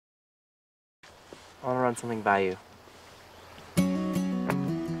I want to run something by you.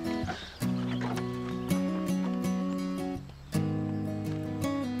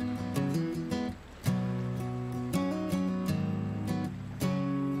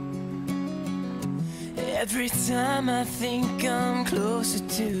 Every time I think I'm closer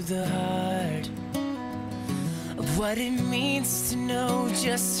to the heart of what it means to know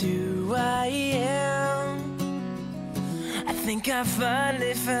just who I am, I think I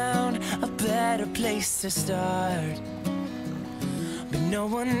finally found a better place to start. But no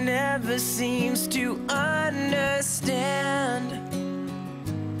one ever seems to understand.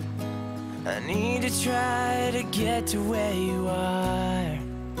 I need to try to get to where you are.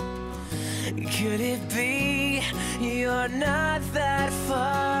 Could it be you're not that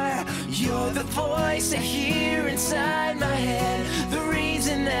far? You're the voice I hear inside my head, the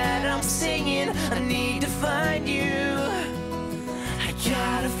reason that I'm singing. I need to find you, I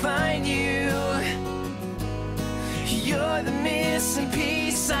gotta find you. You're the missing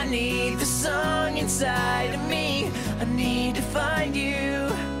piece, I need the song inside of me. I need to find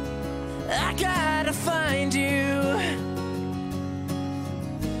you, I gotta find you.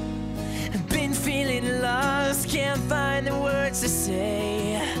 Been feeling lost, can't find the words to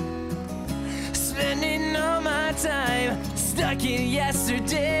say. Spending all my time stuck in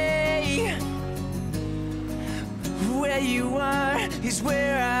yesterday. Where you are is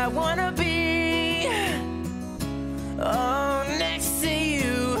where I wanna be. Oh,